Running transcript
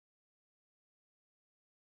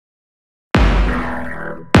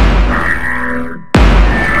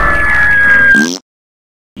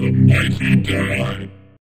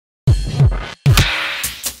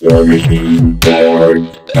Warmachine board,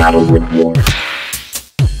 battle with war.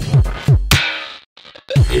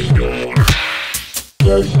 Khador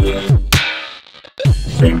versus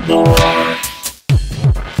Cygnar.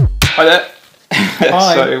 Hi there.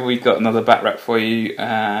 Hi. So we got another bat rap for you,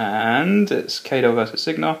 and it's Khador versus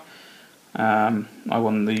Cygnar. I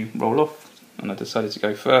won the roll off, and I decided to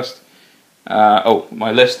go first.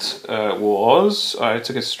 My list was I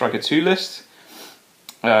took a Stryker 2 list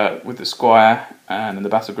with the Squire, and in the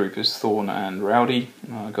battle group is Thorn and Rowdy.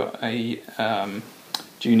 I got a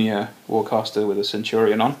junior Warcaster with a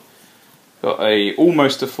Centurion on. Got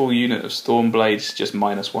almost a full unit of Storm Blades, just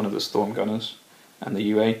minus one of the Storm Gunners and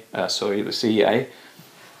the the CA,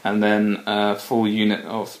 and then a full unit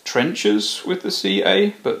of Trenchers with the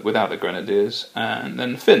CA, but without the Grenadiers, and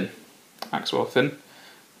then Finn, Maxwell Finn.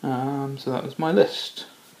 So that was my list.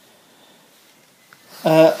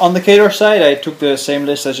 On the Khador side, I took the same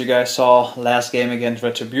list as you guys saw last game against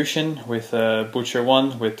Retribution, with Butcher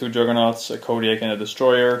 1 with 2 Juggernauts, a Kodiak and a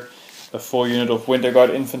Destroyer, a full unit of Winter Guard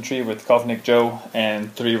Infantry with Kovnik Joe,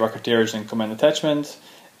 and 3 Rocketeers in Command Attachment,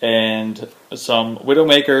 and some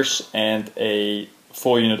Widowmakers, and a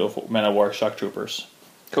full unit of Man of War Shock Troopers.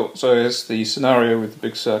 Cool, so it's the scenario with the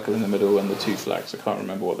big circle in the middle and the 2 flags. I can't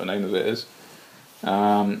remember what the name of it is.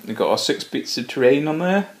 We've got our 6 bits of terrain on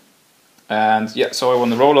there. And yeah, so I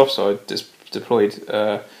won the roll-off, so I just deployed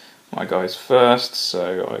my guys first.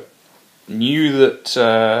 So I knew that,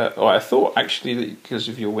 I thought actually that because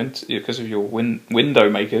of your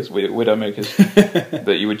Widowmakers,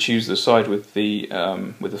 that you would choose the side with the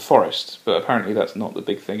forest. But apparently that's not the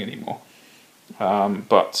big thing anymore.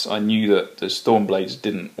 But I knew that the Stormblades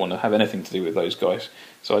didn't want to have anything to do with those guys,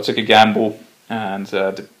 so I took a gamble and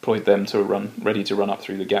deployed them ready to run up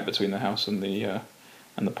through the gap between the house and the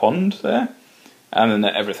pond there, and then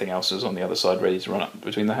everything else is on the other side, ready to run up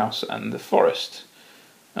between the house and the forest.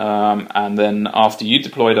 And then after you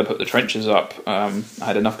deployed, I put the trenches up. I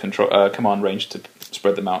had enough command range to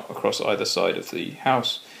spread them out across either side of the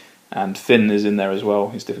house. And Finn is in there as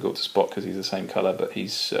well. He's difficult to spot because he's the same colour, but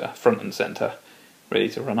he's front and centre, ready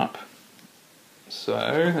to run up. So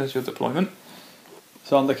there's your deployment.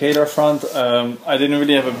 So on the Khador front, I didn't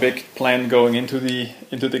really have a big plan going into the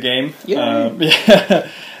game. Yeah.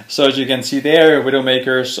 So as you can see there,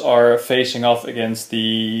 Widowmakers are facing off against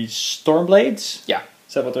the Stormblades. Yeah.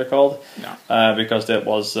 Is that what they're called? No. Because that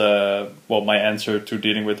was my answer to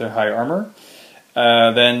dealing with their high armor.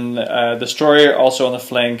 Then Destroyer also on the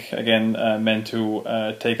flank, again meant to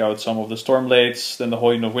take out some of the Stormblades. Then the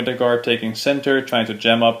whole unit of Winter Guard taking center, trying to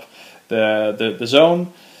jam up the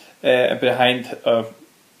zone. Behind,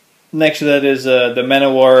 next to that is the Man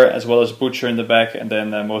of War, as well as Butcher in the back, and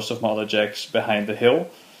then most of my other jacks behind the hill.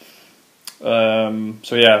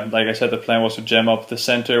 So yeah, like I said, the plan was to jam up the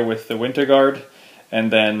center with the Winter Guard,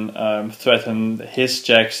 and then threaten his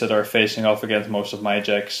jacks that are facing off against most of my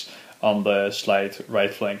jacks on the slight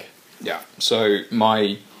right flank. Yeah, so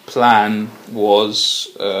my plan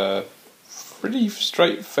was fairly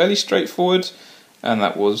straightforward, and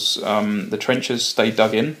that was the trenches stay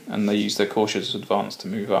dug in, and they use their cautious advance to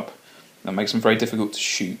move up. That makes them very difficult to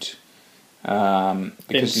shoot.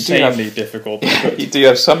 Because insanely difficult. You do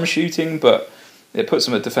have some shooting, but it puts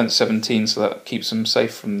them at defense 17, so that keeps them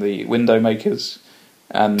safe from the Widowmakers.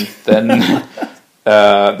 And then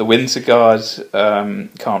the Winter Guard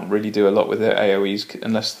can't really do a lot with their AoEs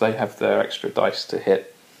unless they have their extra dice to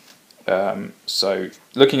hit. So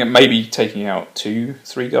looking at maybe taking out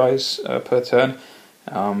 2-3 guys per turn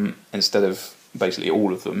instead of basically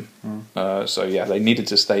all of them. So yeah, they needed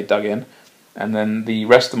to stay dug in. And then the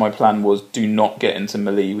rest of my plan was do not get into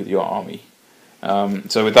melee with your army.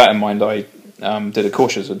 So with that in mind, I did a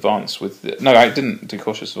cautious advance no, I didn't do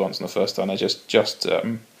cautious advance on the first turn. I just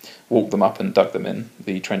walked them up and dug them in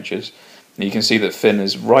the trenches. And you can see that Finn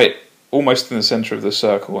is right, almost in the centre of the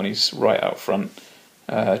circle, and he's right out front,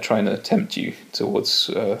 trying to tempt you towards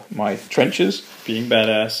my trenches. Being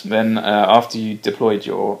badass. Then after you deployed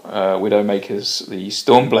your Widowmakers, the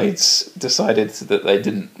Stormblades decided that they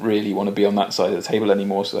didn't really want to be on that side of the table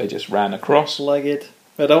anymore, so they just ran across. Like it.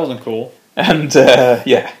 But that wasn't cool. And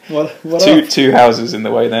yeah, what two houses in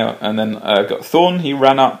the way now. And then got Thorn, he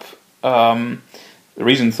ran up. The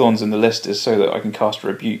reason Thorn's in the list is so that I can cast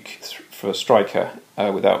Rebuke for Stryker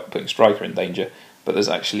without putting Stryker in danger. But there's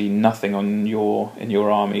actually nothing in your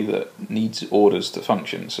army that needs orders to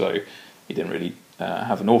function, so he didn't really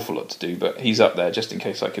have an awful lot to do. But he's up there just in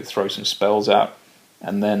case I could throw some spells out.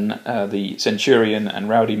 And then the Centurion and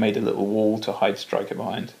Rowdy made a little wall to hide Stryker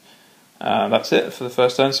behind. That's it for the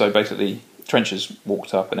first turn. So basically, trenches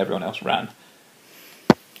walked up and everyone else ran.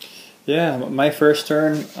 Yeah, my first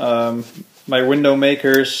turn. My window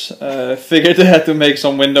makers figured they had to make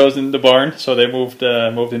some windows in the barn, so they moved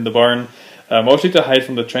in the barn, mostly to hide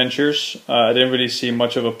from the trenchers. I didn't really see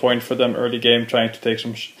much of a point for them early game trying to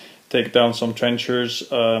take down some trenchers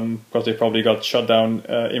because they probably got shut down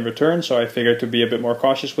in return. So I figured to be a bit more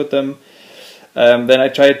cautious with them. Then I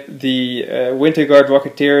tried the Winter Guard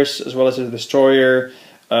Rocketeers as well as the Destroyer.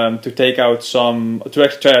 To take out some, to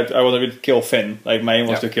actually try, I wanted to kill Finn. Like my aim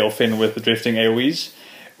was to kill Finn with the drifting AoEs,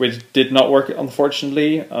 which did not work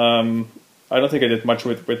unfortunately. I don't think I did much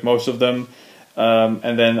with most of them.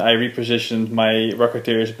 And then I repositioned my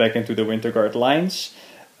Rocketeers back into the Winter Guard lines.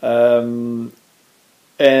 And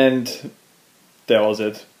that was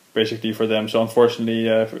it, basically, for them. So unfortunately,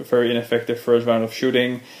 very ineffective first round of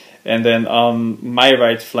shooting. And then on my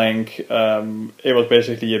right flank, it was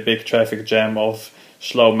basically a big traffic jam of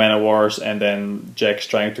slow man-of-wars and then jacks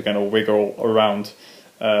trying to kind of wiggle around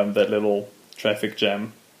that little traffic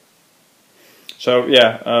jam. So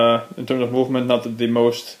yeah, in terms of movement, not the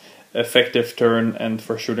most effective turn, and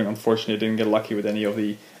for shooting, unfortunately, didn't get lucky with any of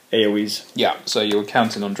the AoEs. Yeah, so you were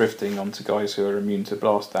counting on drifting onto guys who are immune to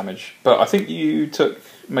blast damage. But I think you took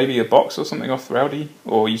maybe a box or something off Rowdy,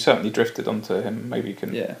 or you certainly drifted onto him. Maybe you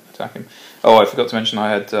can attack him. Oh, I forgot to mention I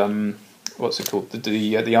had what's it called?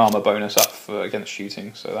 The armor bonus up for against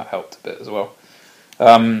shooting, so that helped a bit as well.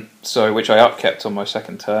 So which I upkept on my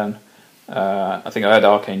second turn. I think I had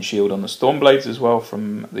Arcane Shield on the Stormblades as well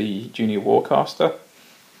from the Junior Warcaster.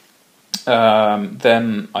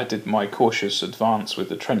 Then I did my cautious advance with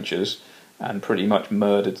the trenchers and pretty much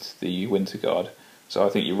murdered the Winter Guard. So I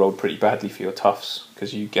think you rolled pretty badly for your toughs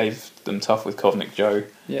because you gave them tough with Cosmic Joe.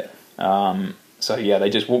 Yeah. So yeah, they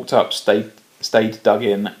just walked up, stayed dug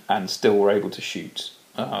in, and still were able to shoot.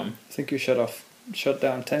 I think you shot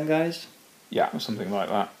down 10 guys. Yeah, something like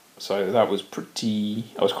that. So that was pretty.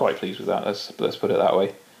 I was quite pleased with that. Let's put it that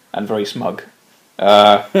way, and very smug.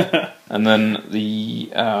 And then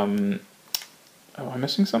the. Am I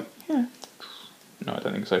missing something? Yeah. No, I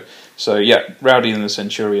don't think so. So yeah, Rowdy and the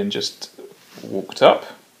Centurion just walked up.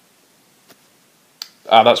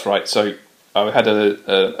 That's right. So I had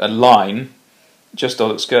a line just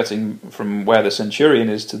skirting from where the Centurion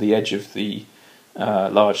is to the edge of the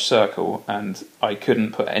large circle, and I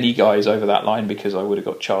couldn't put any guys over that line because I would have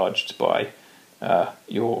got charged by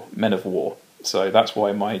your men of war. So that's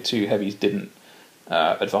why my two heavies didn't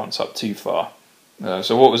advance up too far.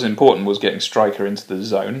 So what was important was getting Stryker into the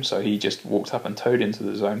zone, so he just walked up and towed into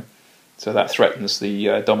the zone. So that threatens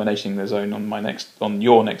the dominating the zone on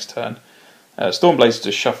your next turn. Stormblades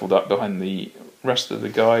just shuffled up behind the rest of the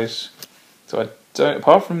guys. So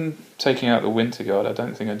apart from taking out the Winter Guard, I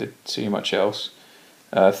don't think I did too much else.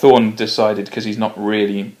 Thorn decided, because he's not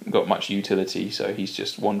really got much utility, so he's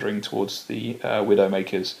just wandering towards the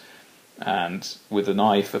Widowmakers, and with an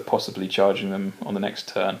eye for possibly charging them on the next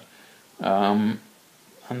turn.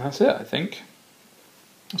 And that's it, I think.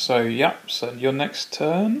 So yeah, so your next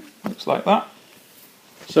turn looks like that.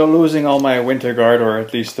 So losing all my Winter Guard, or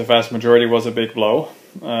at least the vast majority, was a big blow.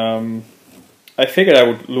 I figured I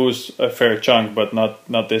would lose a fair chunk, but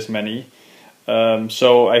not this many.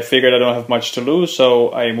 So I figured I don't have much to lose,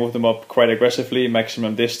 so I moved them up quite aggressively,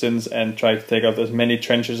 maximum distance, and tried to take out as many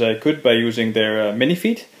trenches as I could by using their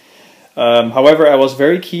mini-feet. However, I was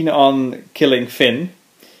very keen on killing Finn,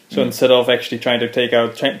 so instead of actually trying to take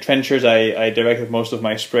out trenchers, I directed most of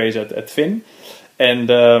my sprays at Finn,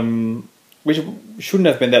 and which shouldn't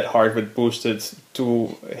have been that hard with boosted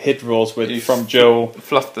 2 hit rolls from Joe.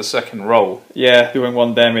 Fluffed the second roll. Yeah, doing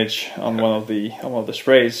 1 damage on one of the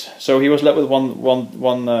sprays. So he was left with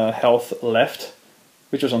one health left,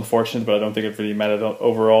 which was unfortunate, but I don't think it really mattered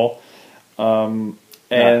overall.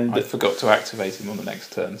 And I forgot to activate him on the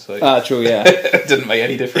next turn, so true, yeah. It didn't make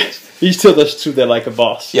any difference. He still does stood there like a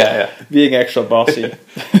boss. Yeah. Being extra bossy.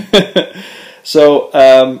 So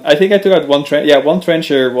I think I took out one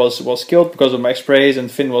trencher was killed because of my sprays,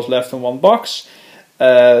 and Finn was left in 1 box.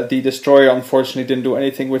 The Destroyer unfortunately didn't do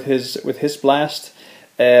anything with his blast.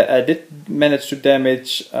 I did manage to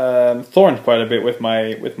damage Thorn quite a bit with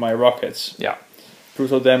my rockets. Yeah.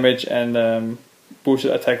 Brutal damage, and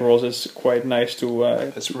boosted attack rolls is quite nice to...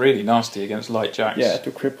 it's really nasty against light jacks. Yeah,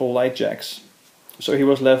 to cripple light jacks. So he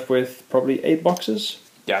was left with probably 8 boxes.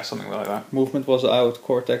 Yeah, something like that. Movement was out,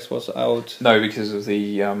 Cortex was out. No, because of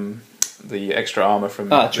the extra armor from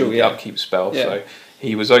the upkeep spell. Yeah. So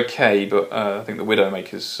he was okay, but I think the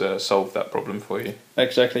Widowmakers solved that problem for you.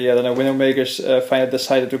 Exactly. Yeah. Then the Widowmakers finally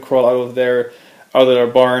decided to crawl out of their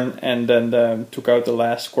barn, and then took out the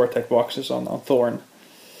last Cortex boxes on Thorn.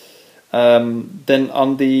 Then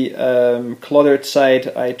on the Khador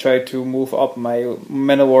side, I tried to move up my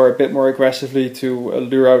men of war a bit more aggressively to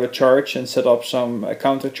lure out a charge and set up some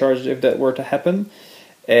counter charges if that were to happen.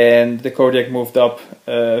 And the Kodiak moved up,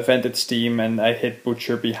 vented steam, and I hit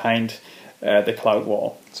Butcher behind the cloud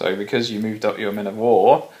wall. So because you moved up your men of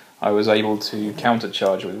war, I was able to counter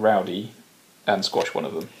charge with Rowdy and squash one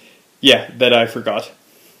of them. Yeah, that I forgot.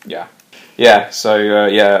 Yeah. Yeah, so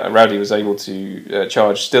Rowdy was able to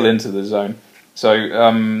charge still into the zone.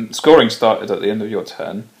 So scoring started at the end of your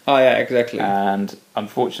turn. Oh yeah, exactly. And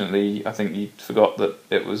unfortunately, I think you forgot that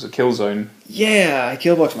it was a kill zone. Yeah, I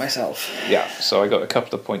killboxed myself. Yeah, so I got a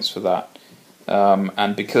couple of points for that.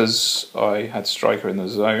 And because I had Stryker in the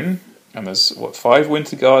zone, and there's, 5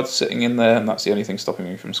 Winter Guards sitting in there, and that's the only thing stopping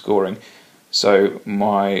me from scoring. So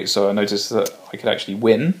I noticed that I could actually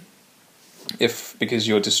win because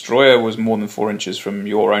your destroyer was more than 4 inches from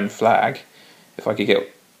your own flag. If I could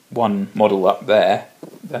get one model up there,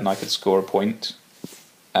 then I could score a point.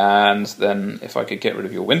 And then if I could get rid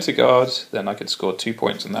of your Winter Guard, then I could score 2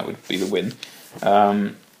 points, and that would be the win.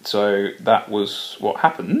 So that was what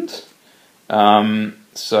happened.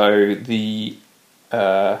 So the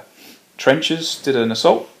trenches did an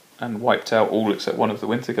assault and wiped out all except one of the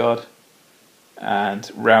Winter Guard.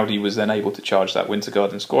 And Rowdy was then able to charge that Winter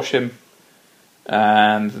Guard and squash him.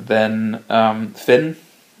 And then Finn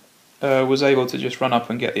was able to just run up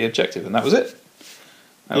and get the objective, and that was it.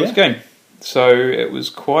 That was the game. So it was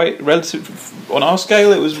quite relative on our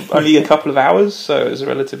scale. It was only a couple of hours, so it was a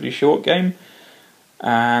relatively short game,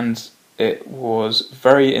 and it was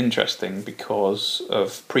very interesting because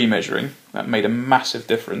of pre-measuring. That made a massive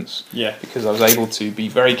difference. Yeah, because I was able to be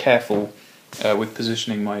very careful with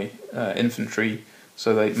positioning my infantry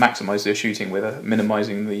so they maximise their shooting with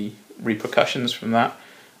minimising the repercussions from that.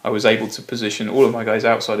 I was able to position all of my guys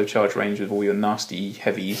outside of charge range with all your nasty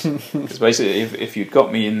heavies. Because basically, if you'd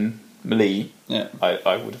got me in melee,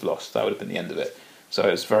 I would have lost. That would have been the end of it. So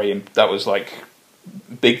it's that was like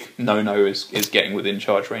big no-no is getting within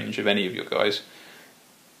charge range of any of your guys.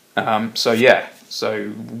 So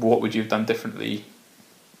what would you have done differently?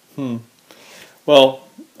 Well,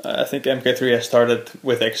 I think MK3 has started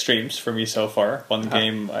with extremes for me so far. One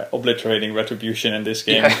game obliterating Retribution, and this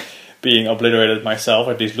game being obliterated myself,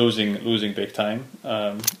 at least losing big time.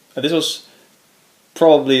 This was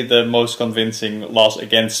probably the most convincing loss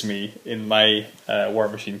against me in my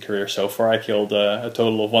Warmachine career so far. I killed a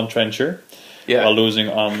total of 1 trencher while losing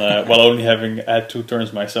on while only having had 2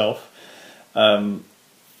 turns myself. And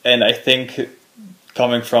I think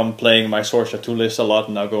coming from playing my Sorcerer 2 list a lot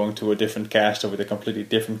and now going to a different caster with a completely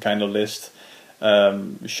different kind of list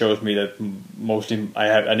shows me that mostly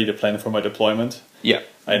I need a plan for my deployment. Yeah.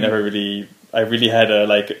 I really had a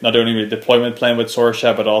not only a deployment plan with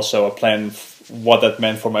Sorcerer, but also a plan what that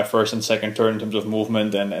meant for my first and second turn in terms of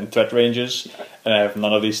movement and threat ranges. And I have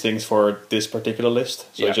none of these things for this particular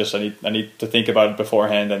list. So I need to think about it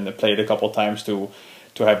beforehand and play it a couple of times to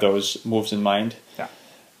have those moves in mind. Yeah.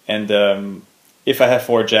 And if I have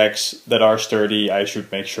 4 jacks that are sturdy, I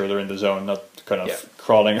should make sure they're in the zone, not kind of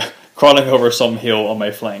crawling over some hill on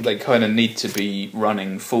my flank. They kind of need to be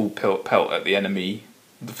running full pelt at the enemy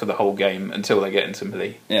for the whole game until they get into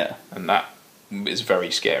melee. Yeah. And that is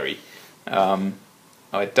very scary.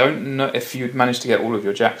 I don't know if you'd managed to get all of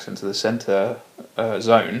your jacks into the centre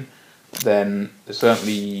zone, then it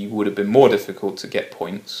certainly would have been more difficult to get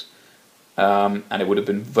points, and it would have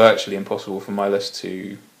been virtually impossible for my list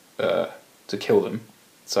to kill them.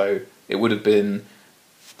 So it would have been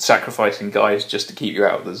sacrificing guys just to keep you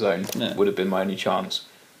out of the zone. Would have been my only chance.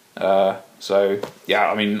 So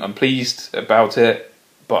yeah, I mean, I'm pleased about it,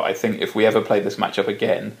 but I think if we ever play this matchup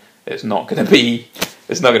again, it's not going to be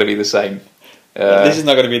the same. This is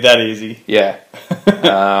not going to be that easy. Yeah.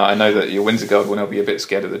 I know that your Winter Guard will now be a bit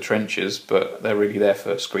scared of the trenches, but they're really there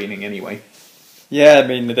for screening anyway. Yeah, I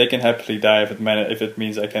mean, they can happily die if it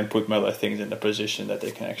means I can put melee things in a position that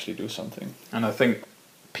they can actually do something. And I think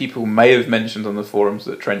people may have mentioned on the forums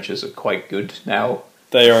that trenches are quite good now.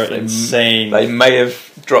 They are insane. They may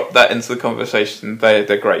have dropped that into the conversation.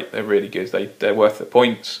 They're great. They're really good. They're worth the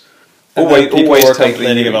points. Always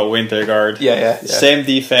complaining about Winter Guard. Yeah. Same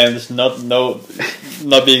defense, not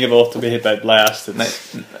being able to be hit by blast.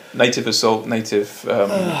 Native assault, native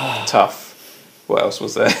tough. What else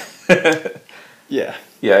was there? Yeah,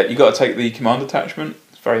 you got to take the command attachment.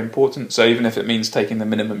 It's very important. So even if it means taking the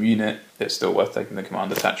minimum unit, it's still worth taking the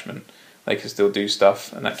command attachment. They can still do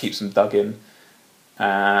stuff, and that keeps them dug in.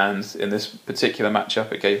 And in this particular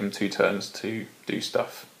matchup, it gave them 2 turns to do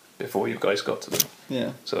stuff before you guys got to them.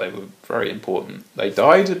 Yeah. So they were very important. They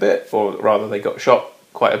died a bit, or rather, they got shot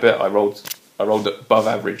quite a bit. I rolled I rolled above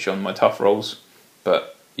average on my tough rolls,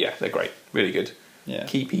 but yeah, they're great, really good. Yeah.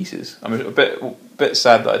 Key pieces. I'm a bit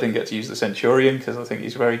sad that I didn't get to use the Centurion because I think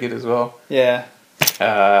he's very good as well. Yeah. He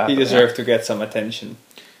But deserved to get some attention.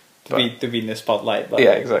 To But- be in the spotlight. But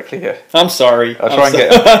Yeah, exactly. Yeah, I'm sorry. I'll try and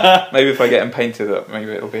get. Maybe if I get him painted up,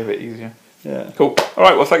 maybe it'll be a bit easier. Yeah. Cool. All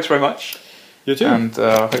right. Well, thanks very much. You too. And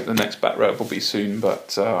I hope the next bat rev will be soon,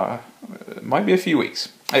 but it might be a few weeks.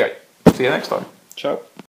 Anyway, see you next time. Ciao.